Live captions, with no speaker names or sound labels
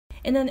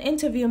In an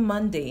interview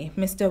Monday,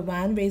 Mr.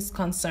 Wan raised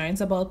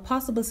concerns about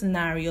possible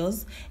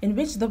scenarios in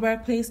which the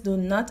workplace do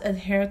not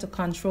adhere to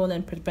control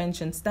and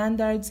prevention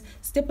standards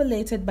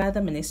stipulated by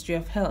the Ministry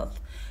of Health.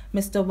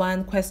 Mr.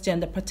 Wan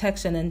questioned the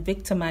protection and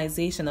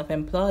victimization of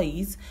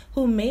employees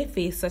who may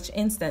face such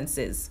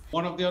instances.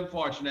 One of the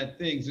unfortunate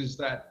things is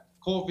that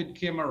COVID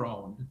came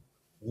around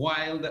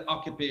while the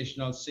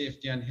Occupational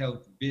Safety and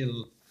Health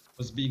Bill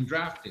was being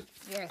drafted.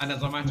 Yes. And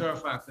as a matter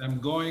of fact, I'm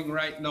going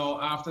right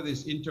now after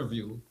this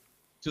interview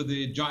to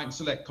the Joint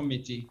Select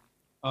Committee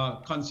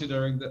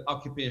considering the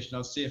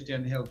Occupational Safety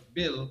and Health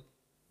Bill.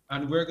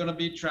 And we're going to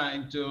be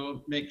trying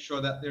to make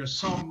sure that there's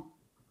some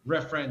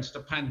reference to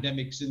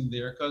pandemics in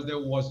there, because there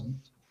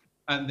wasn't.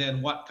 And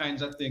then what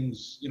kinds of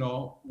things,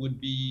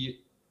 would be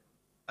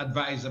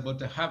advisable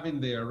to have in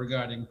there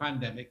regarding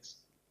pandemics.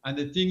 And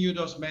the thing you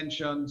just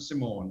mentioned,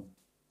 Simone,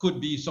 could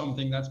be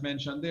something that's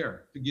mentioned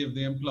there to give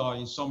the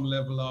employees some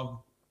level of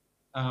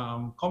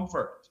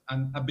comfort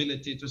and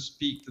ability to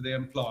speak to the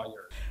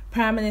employer.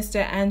 Prime Minister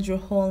Andrew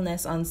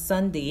Holness on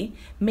Sunday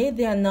made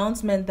the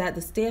announcement that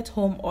the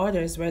stay-at-home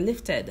orders were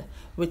lifted,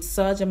 with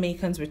saw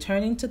Jamaicans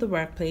returning to the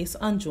workplace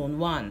on June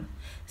 1.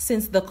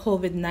 Since the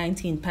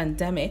COVID-19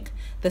 pandemic,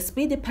 the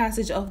speedy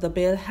passage of the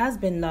bill has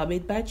been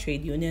lobbied by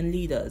trade union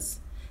leaders.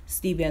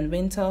 Stephen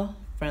Winter,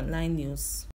 Frontline News.